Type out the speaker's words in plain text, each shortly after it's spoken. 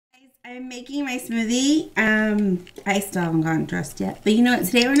I'm making my smoothie. I still haven't gotten dressed yet. But you know what?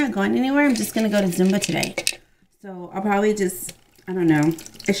 Today we're not going anywhere. I'm just going to go to Zumba today. So I'll probably just, I don't know.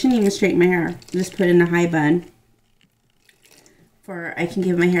 I shouldn't even straighten my hair. Just put in a high bun. I can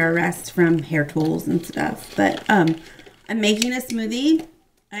give my hair a rest from hair tools and stuff. But I'm making a smoothie.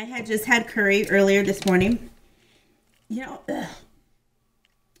 I had just had curry earlier this morning. You know,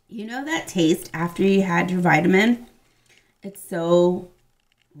 you know that taste after you had your vitamin? It's so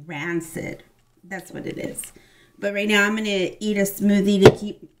rancid. That's what it is. But right now I'm going to eat a smoothie to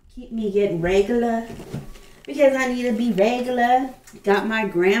keep me getting regular. Because I need to be regular. Got my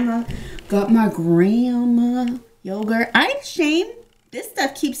grandma yogurt. I ain't ashamed. This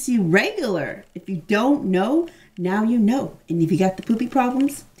stuff keeps you regular. If you don't know, now you know. And if you got the poopy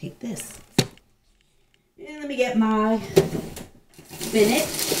problems, take this. And let me get my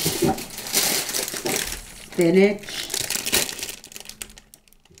spinach.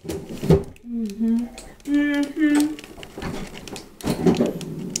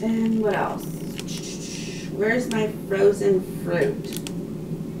 And what else? Where's my frozen fruit?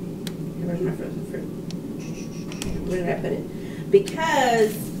 Where's my frozen fruit? Where did I put it?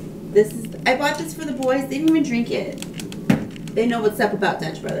 Because this is, I bought this for the boys. They didn't even drink it. They know what's up about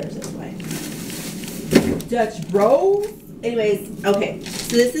Dutch Brothers, that's why. Dutch Bros? Anyways, okay.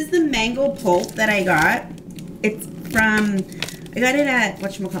 So this is the mango pulp that I got. It's from, I got it at,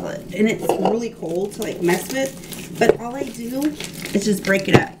 whatchamacallit, and it's really cold to like mess with. But all I do is just break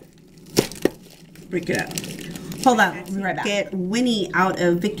it up. Hold on, I'll be right back. Get Winnie out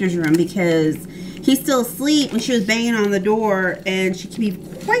of Victor's room because he's still asleep when she was banging on the door and she can be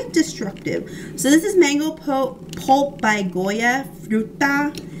quite destructive. So this is mango pulp by Goya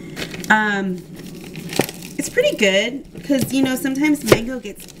Fruta. It's pretty good because, you know, sometimes mango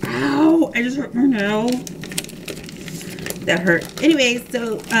gets, ow, I just hurt my nose. That hurt. Anyways,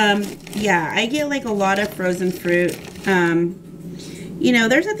 so, yeah, I get like a lot of frozen fruit. You know,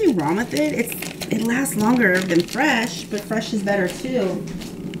 there's nothing wrong with it. It lasts longer than fresh, but fresh is better too.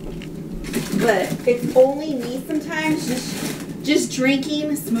 But it's only me sometimes just drinking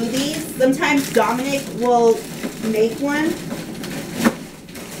smoothies. Sometimes Dominic will make one,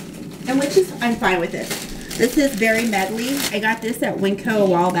 and which is, I'm fine with it. This is very medley. I got this at Winco a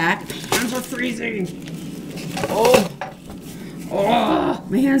while back. My hands are freezing. Oh,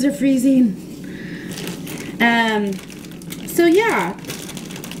 my hands are freezing. So yeah.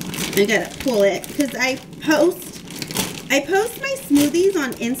 I gotta pull it because I post my smoothies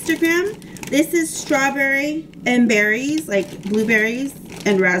on Instagram. This is strawberry and berries, like blueberries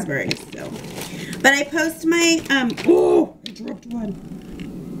and raspberries. So, but I post my oh, I dropped one.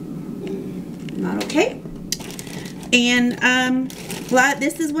 Not okay. And well,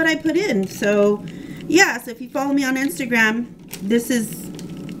 this is what I put in. So yeah. So if you follow me on Instagram, this is,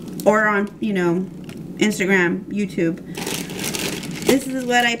 or on, you know, Instagram, YouTube. This is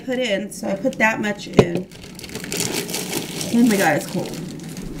what I put in, so I put that much in. Oh my god, it's cold.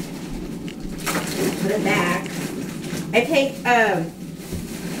 Put it back. I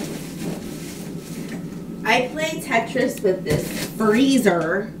play Tetris with this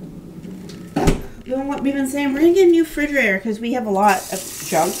freezer. You know what we've been saying? We're gonna get a new refrigerator because we have a lot of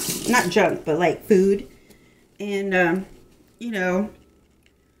junk. Not junk, but like food. And, you know,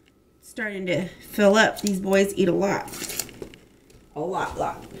 starting to fill up. These boys eat a lot. A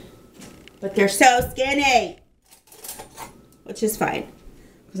lot. But they're so skinny. Which is fine.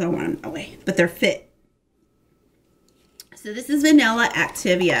 Because I want them away. But they're fit. So this is Vanilla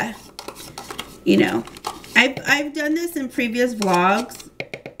Activia. You know. I've done this in previous vlogs.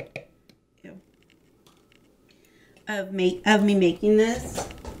 Of me making this.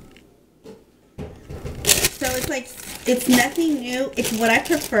 So it's like, it's nothing new. It's what I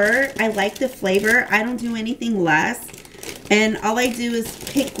prefer. I like the flavor. I don't do anything less. And all I do is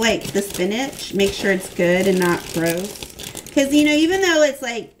pick like the spinach, make sure it's good and not gross. Because, you know, even though it's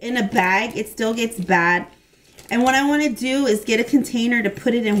like in a bag, it still gets bad. And what I want to do is get a container to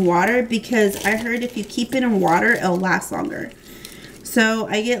put it in water because I heard if you keep it in water, it'll last longer. So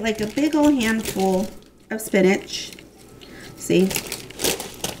I get like a big old handful of spinach. See?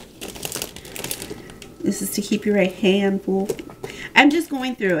 This is to keep your right handful. I'm just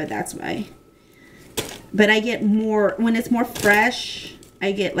going through it, that's why. But I get more, when it's more fresh,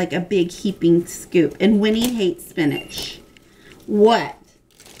 I get like a big heaping scoop. And Winnie hates spinach. What?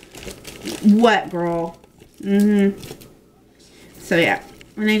 What, girl? So yeah,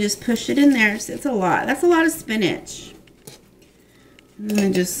 and I just push it in there. So it's a lot. That's a lot of spinach. And I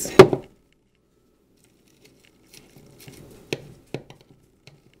just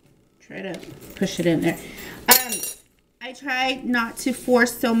try to push it in there. I I try not to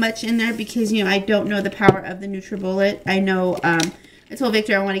force so much in there because, you know, I don't know the power of the NutriBullet. I know, I told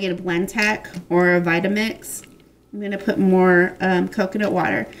Victor I want to get a Blend Tech or a Vitamix. I'm going to put more coconut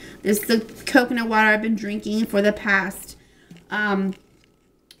water. This is the coconut water I've been drinking for the past 2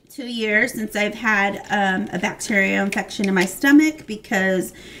 years since I've had a bacterial infection in my stomach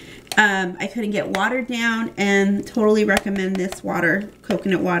because I couldn't get water down, and totally recommend this water,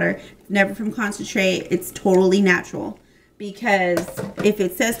 coconut water. Never from concentrate. It's totally natural because if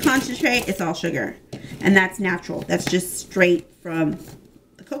it says concentrate, it's all sugar, and that's natural. That's just straight from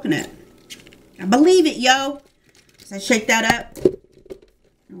the coconut. I believe it, yo. So I shake that up.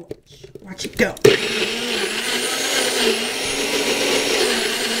 Watch it go.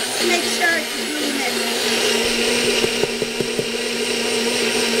 Make sure it's really mixed.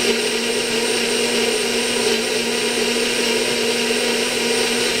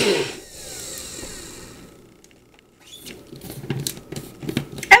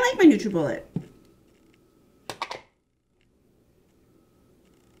 I like my NutriBullet.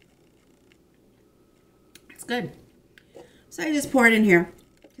 It's good. So I just pour it in here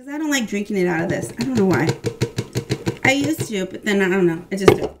because I don't like drinking it out of this. I don't know why. I used to, but then I don't know. I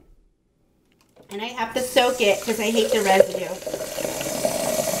just don't. And I have to soak it because I hate the residue.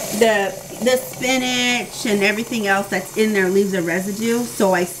 The spinach and everything else that's in there leaves a residue.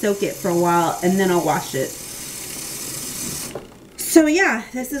 So I soak it for a while and then I'll wash it. So yeah,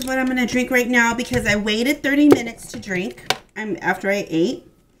 this is what I'm going to drink right now because I waited 30 minutes to drink after I ate.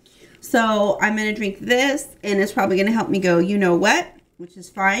 So I'm going to drink this, and it's probably going to help me go, you know what, which is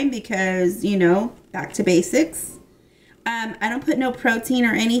fine because, you know, back to basics. I don't put no protein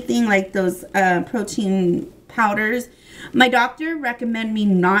or anything like those protein powders. My doctor recommended me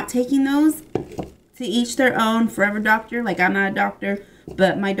not taking those. To each their own, forever doctor. Like, I'm not a doctor,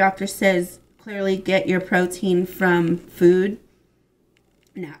 but my doctor says clearly get your protein from food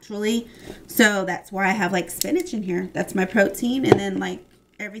naturally. So that's why I have like spinach in here. That's my protein, and then like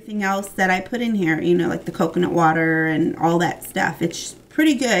everything else that I put in here, you know, like the coconut water and all that stuff. It's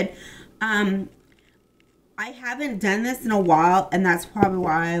pretty good. I haven't done this in a while, and that's probably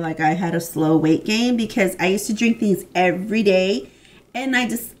why like I had a slow weight gain, because I used to drink these every day, and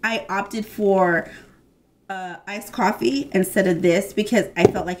I opted for iced coffee instead of this because I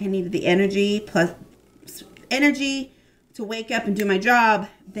felt like I needed the energy plus energy to wake up and do my job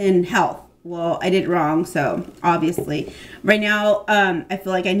than health. Well, I did wrong, so obviously. Right now, I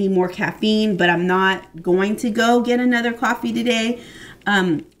feel like I need more caffeine, but I'm not going to go get another coffee today.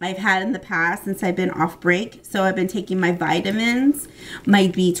 I've had in the past since I've been off break. So I've been taking my vitamins, my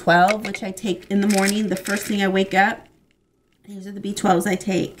B12, which I take in the morning, the first thing I wake up. These are the B12s I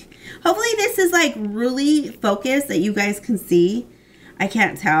take. Hopefully this is like really focused that you guys can see. I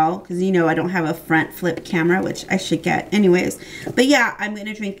can't tell because, you know, I don't have a front flip camera, which I should get anyways. But yeah, I'm going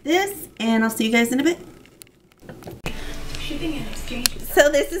to drink this, and I'll see you guys in a bit. Shipping and exchange.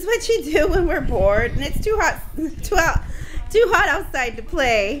 So this is what you do when we're bored and it's too hot outside to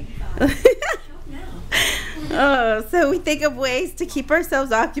play. Oh, so we think of ways to keep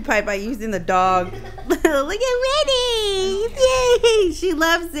ourselves occupied by using the dog. Look at Winnie! Yay! She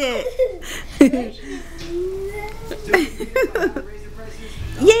loves it.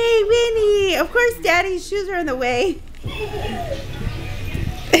 Yay, Winnie! Of course, Daddy's shoes are in the way.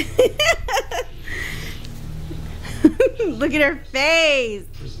 Look at her face.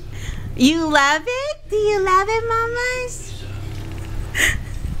 You love it? Do you love it, mamas?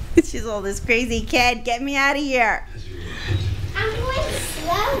 She's all this crazy kid. Get me out of here. I'm going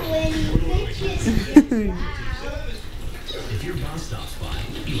slow when you bitches. If your boss stops by,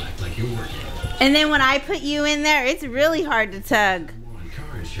 you act like you're working. And then when I put you in there, it's really hard to tug.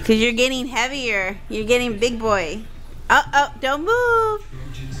 Because you're getting heavier. You're getting big boy. Oh, don't move.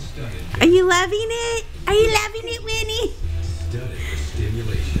 Are you loving it? Are you loving it, Winnie?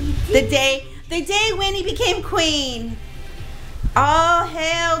 The day Winnie became queen. All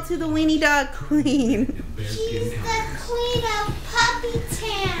hail to the Winnie Dog Queen. She's the queen of Puppy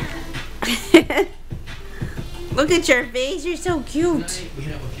Town. Look at your face. You're so cute.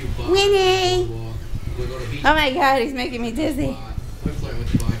 Winnie. Oh my God, he's making me dizzy.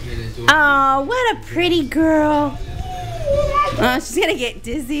 Oh, what a pretty girl. Oh, she's gonna get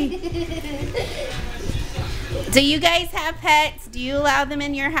dizzy. Do you guys have pets? Do you allow them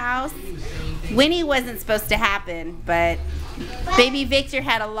in your house? Winnie wasn't supposed to happen, but baby Victor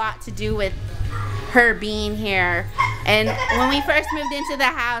had a lot to do with her being here. And when we first moved into the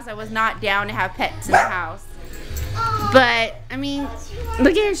house, I was not down to have pets in the house. But, I mean,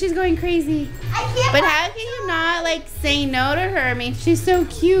 look at her, she's going crazy. But how can you not, like, say no to her? I mean, she's so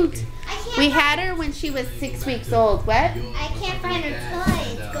cute. I We had her when she was 6 weeks old. What? I can't find her toy.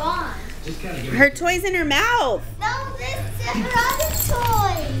 It's gone. Her toy's in her mouth. No, this is her other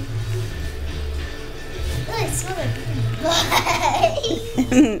toy. Oh, it smells like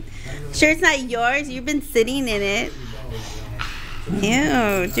butt. Sure it's not yours? You've been sitting in it.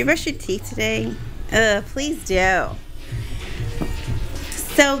 Ew. Did you brush your teeth today? Please do.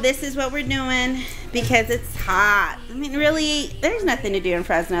 So this is what we're doing because it's hot. I mean, really, there's nothing to do in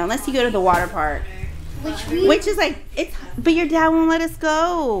Fresno unless you go to the water park. Which is like, but your dad won't let us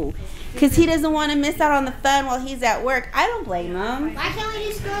go. Because he doesn't want to miss out on the fun while he's at work. I don't blame him. Why can't we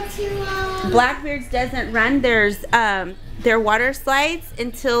just go to, Blackbeard's doesn't run their water slides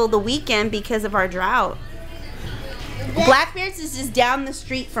until the weekend because of our drought. Blackbeard's is just down the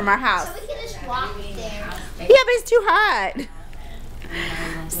street from our house. So we can just walk there. Yeah, but it's too hot.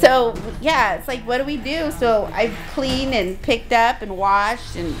 So, yeah, it's like, what do we do? So I've cleaned and picked up and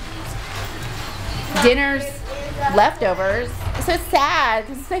washed, and dinner's leftovers. So it's sad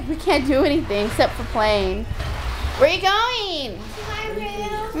because it's like we can't do anything except for playing. Where are you going? To my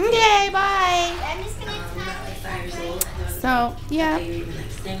room. Okay, bye. I'm just gonna tie with So, yeah.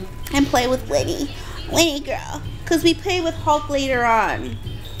 And play with Winnie. Winnie girl. Because we play with Hulk later on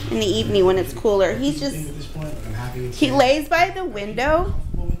in the evening when it's cooler. He lays by the window.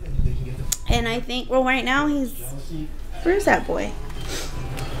 And I think, well, right now where's that boy?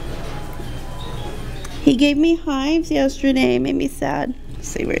 He gave me hives yesterday. Made me sad. Let's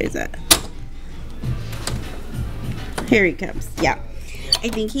see, where is that? Here he comes. Yeah. I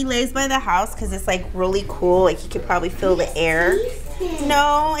think he lays by the house because it's like really cool. Like he could probably feel the air.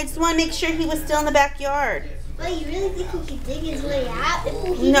 No, I just want to make sure he was still in the backyard. But you really think he could dig his way out?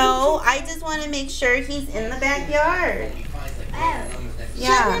 No, I just want to make sure he's in the backyard. Oh.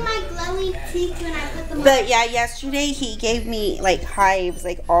 Yeah. Show me my glowing teeth when I put them on. But yeah, yesterday he gave me like hives,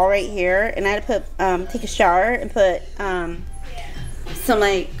 like all right here, and I had to put take a shower and put some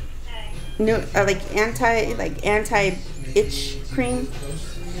like anti itch cream,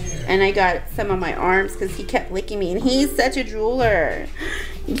 and I got some on my arms because he kept licking me, and he's such a drooler.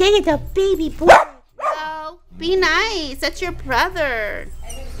 Dang it, the baby boy. Oh, be nice. That's your brother.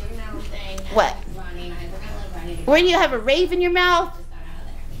 What? Where do you have a rave in your mouth?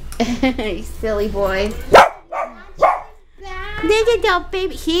 You silly boy. Dig it down,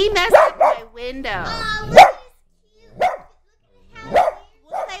 baby. He messed up my window.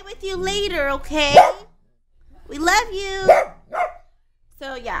 We'll play with you later, okay? We love you.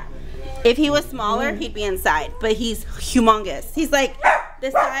 So, yeah. If he was smaller, he'd be inside. But he's humongous. He's like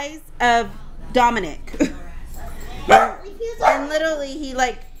the size of Dominic. And literally, he's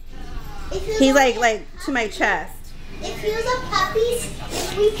like to my chest. If he was a puppy,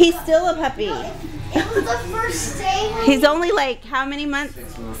 he's still a puppy. It was the first day. He's only like how many months?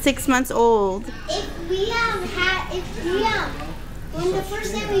 6 months old. When the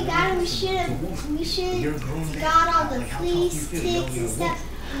first day we got him, we should have got all the fleas, ticks, and stuff.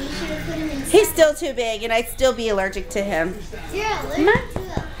 And we should have put him in. He's still too big, and I'd still be allergic to him. You're allergic to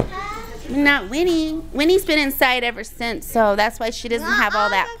a pup? Not Winnie. Winnie's been inside ever since, so that's why she doesn't have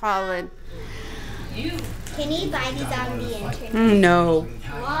all that pollen. Can you buy these on the internet? No.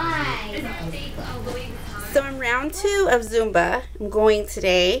 Why? So I'm round 2 of Zumba. I'm going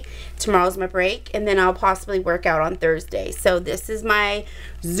today. Tomorrow's my break, and then I'll possibly work out on Thursday. So this is my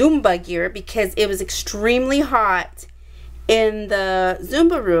Zumba gear because it was extremely hot in the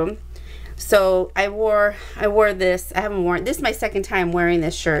Zumba room. So I wore this. I haven't worn this. Is my second time wearing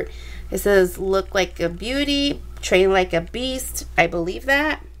this shirt. It says "Look like a beauty, train like a beast." I believe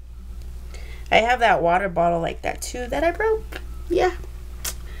that. I have that water bottle like that too that I broke. Yeah.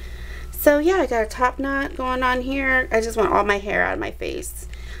 So yeah, I got a top knot going on here. I just want all my hair out of my face.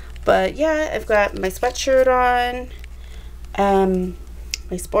 But yeah, I've got my sweatshirt on.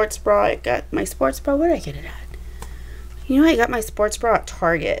 My sports bra. I got my sports bra. Where did I get it at? You know, I got my sports bra at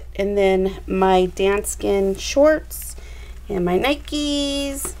Target. And then my Danskin shorts and my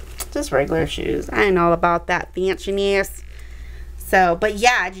Nikes. Just regular shoes. I ain't all about that fanchiness. So, but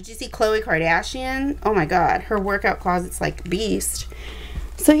yeah, did you see Khloe Kardashian? Oh my god, her workout closet's like beast.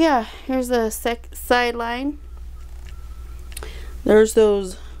 So yeah, here's the sideline. There's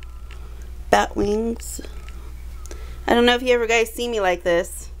those bat wings. I don't know if you ever guys see me like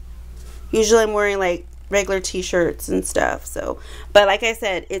this. Usually I'm wearing like regular t-shirts and stuff. So, but like I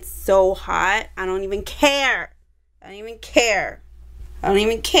said, it's so hot. I don't even care. I don't even care. I don't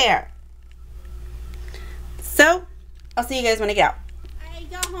even care. So, I'll see you guys when I get out. I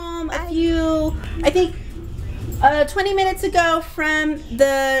got home I think 20 minutes ago from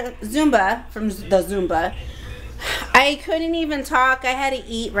the Zumba, I couldn't even talk. I had to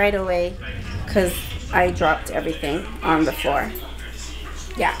eat right away because I dropped everything on the floor.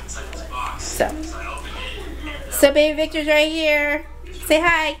 Yeah. So baby Victor's right here. Say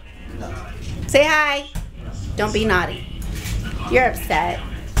hi. Say hi. Don't be naughty. You're upset.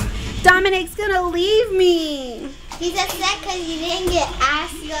 Dominic's gonna leave me. He's upset because you didn't get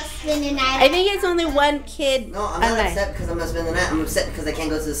asked to go spend the night. I think it's only one kid. No, I'm not upset because I'm gonna spend the night. I'm upset because I can't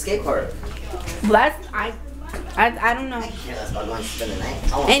go to the skate park. Well, that's I don't know. I care less about going to spend the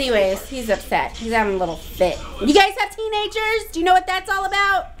night. Anyways, he's upset. He's having a little fit. You guys have teenagers? Do you know what that's all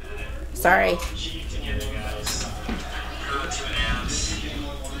about? Sorry.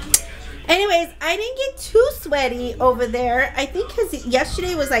 Anyways, I didn't get too sweaty over there. I think because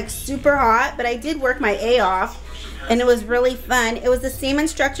yesterday was like super hot, but I did work my A off. And it was really fun. It was the same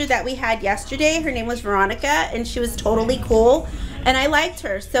instructor that we had yesterday. Her name was Veronica, and she was totally cool. And I liked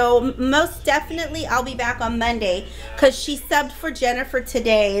her. So most definitely I'll be back on Monday because she subbed for Jennifer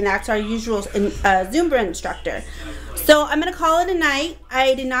today, and that's our usual Zumba instructor. So I'm gonna call it a night.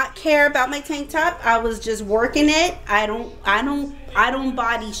 I did not care about my tank top. I was just working it. I don't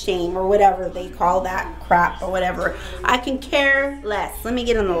body shame or whatever they call that crap or whatever. I can care less. Let me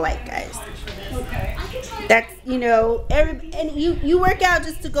get on the light, guys. That's, you know, and you work out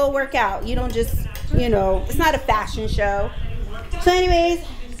just to go work out. You don't just, you know, it's not a fashion show. So anyways,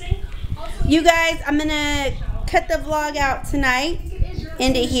 you guys, I'm gonna cut the vlog out tonight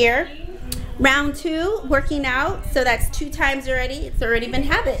into here. Round 2, working out. So that's 2 times already. It's already been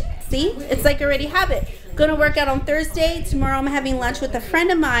habit. See, it's like already habit. Gonna work out on Thursday. Tomorrow I'm having lunch with a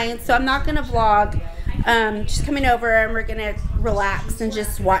friend of mine, so I'm not gonna vlog. She's coming over and we're gonna relax and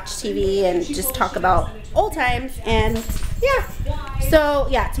just watch TV and just talk about old times. And yeah, so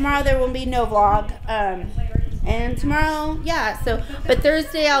yeah, tomorrow there will be no vlog. And tomorrow, yeah, so, but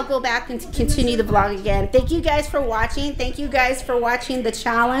Thursday I'll go back and continue the vlog again. Thank you guys for watching. Thank you guys for watching the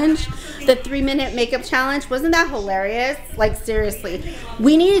challenge, the 3-minute makeup challenge. Wasn't that hilarious? Like, seriously,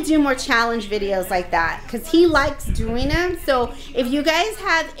 we need to do more challenge videos like that because he likes doing them. So if you guys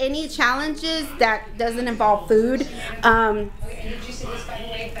have any challenges that doesn't involve food,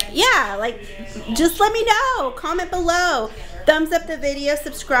 yeah, like, just let me know. Comment below. Thumbs up the video,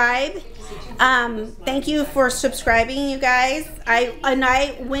 subscribe. Thank you for subscribing, you guys.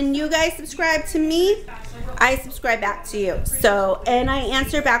 When you guys subscribe to me, I subscribe back to you. So, and I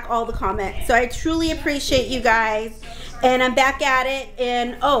answer back all the comments. So I truly appreciate you guys. And I'm back at it.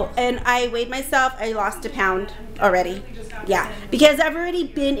 And oh, and I weighed myself. I lost 1 pound already. Yeah, because I've already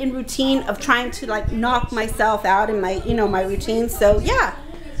been in routine of trying to like knock myself out in my, you know, my routine. So yeah.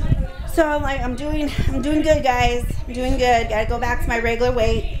 So I'm doing good, guys. I'm doing good. Gotta go back to my regular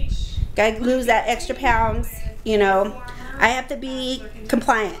weight. Gotta lose that extra pounds. You know, I have to be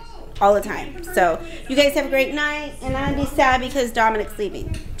compliant all the time. So you guys have a great night, and I'm gonna be sad because Dominic's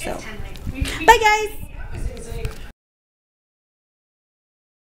leaving. So bye, guys.